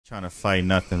Trying to fight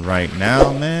nothing right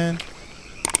now, man.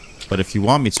 But if you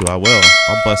want me to, I will.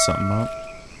 I'll bust something up.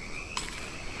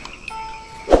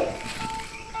 What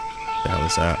the hell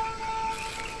is that?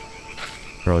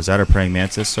 Bro, is that a praying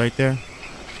mantis right there?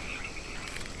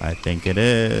 I think it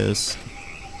is.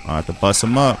 I'll have to bust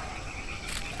him up.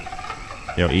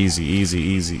 Yo, easy, easy,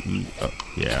 easy. Oh,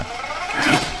 yeah.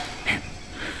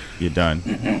 You're done.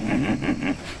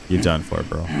 You're done for it,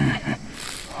 bro.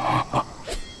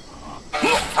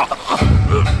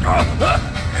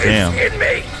 Damn. It's in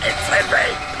me. It's in me.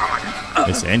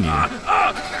 It's in you.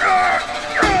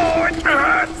 It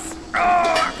hurts.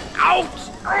 Ouch.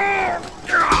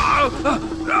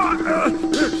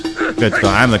 Good though.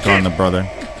 I'm the calling the brother.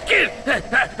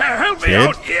 Help me Kid?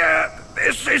 out here.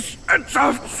 This is a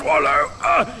tough swallow.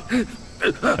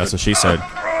 That's what she said.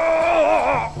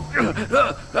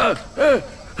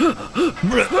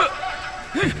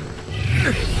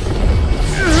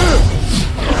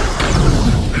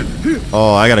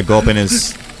 Oh, I gotta go up in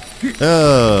his.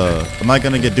 Am I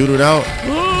gonna get doodled out?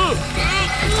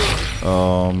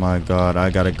 Oh my god, I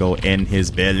gotta go in his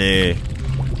belly.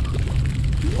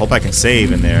 Hope I can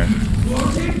save in there.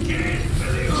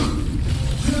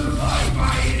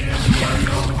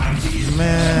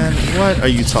 Man, what are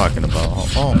you talking about?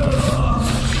 Oh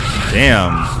my.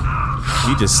 Damn.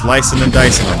 You just slicing and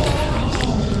dicing him.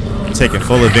 Taking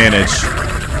full advantage.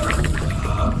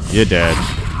 You're dead.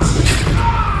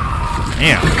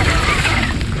 Damn.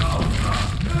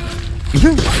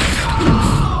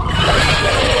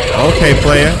 Okay,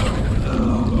 player.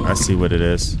 I see what it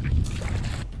is.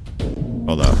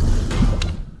 Hold up.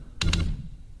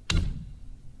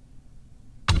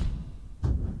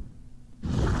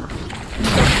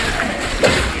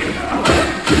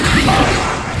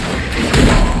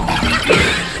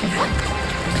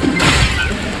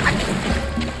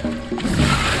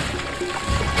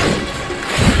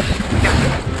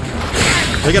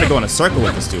 We gotta go in a circle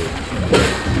with this dude.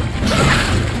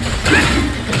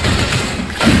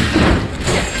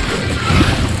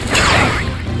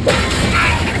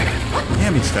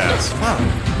 Damn, he's fast. Fuck.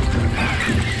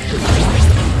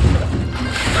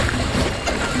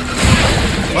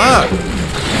 Fuck.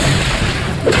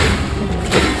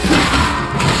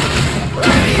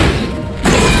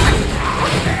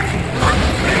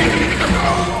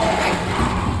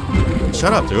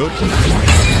 Shut up, dude.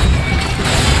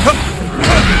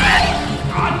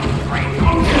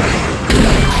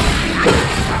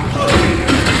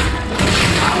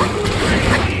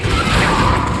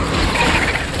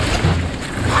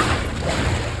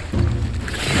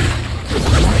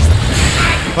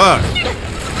 Fuck.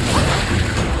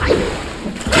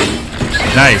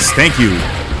 Nice, thank you.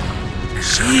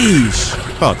 Sheesh.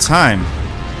 About time.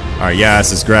 Alright, your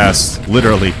ass is grass.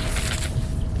 Literally.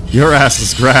 Your ass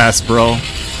is grass, bro.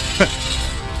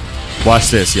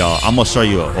 Watch this, y'all. I'm gonna show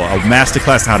you a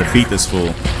masterclass on how to beat this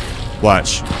fool.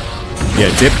 Watch. Yeah,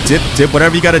 dip, dip, dip.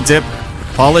 Whatever you gotta dip.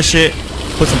 Polish it.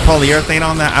 Put some polyurethane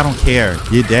on that. I don't care.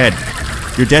 You're dead.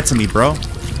 You're dead to me, bro.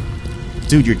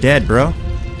 Dude, you're dead, bro.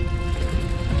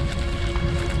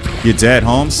 You're dead,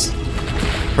 Holmes.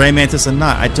 Pray mantis or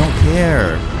not, I don't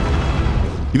care.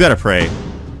 You better pray.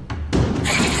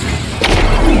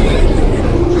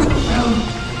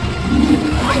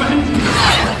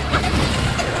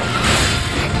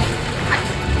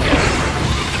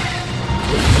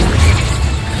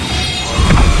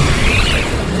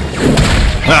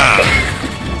 Ah.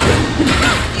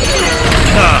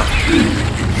 Ah.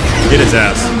 Get his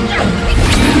ass.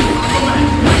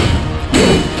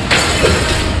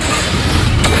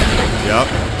 Yep.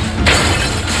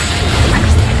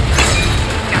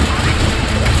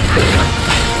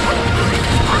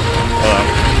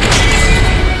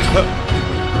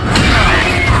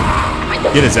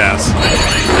 Get his ass.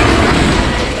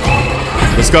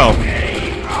 Let's go.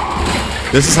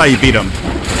 This is how you beat him.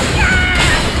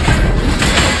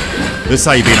 This is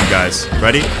how you beat him, guys.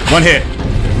 Ready? One hit.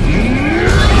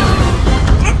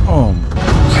 Oh.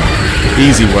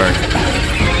 Easy work.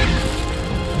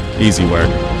 Easy work.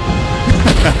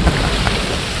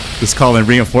 Just call in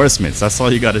reinforcements. That's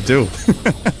all you got to do.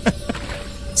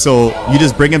 So you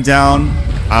just bring him down.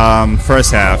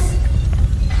 First half.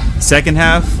 Second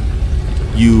half,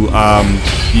 you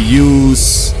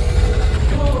use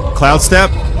Cloud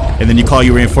Step, and then you call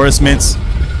your reinforcements,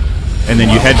 and then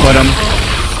you headbutt him,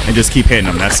 and just keep hitting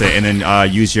him. That's it. And then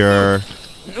use your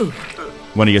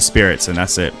one of your spirits, and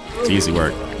that's it. It's easy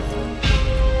work.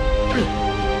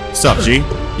 What's up, G?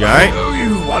 You alright? I owe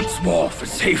you once more for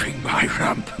saving my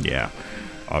rump. Yeah,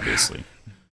 obviously.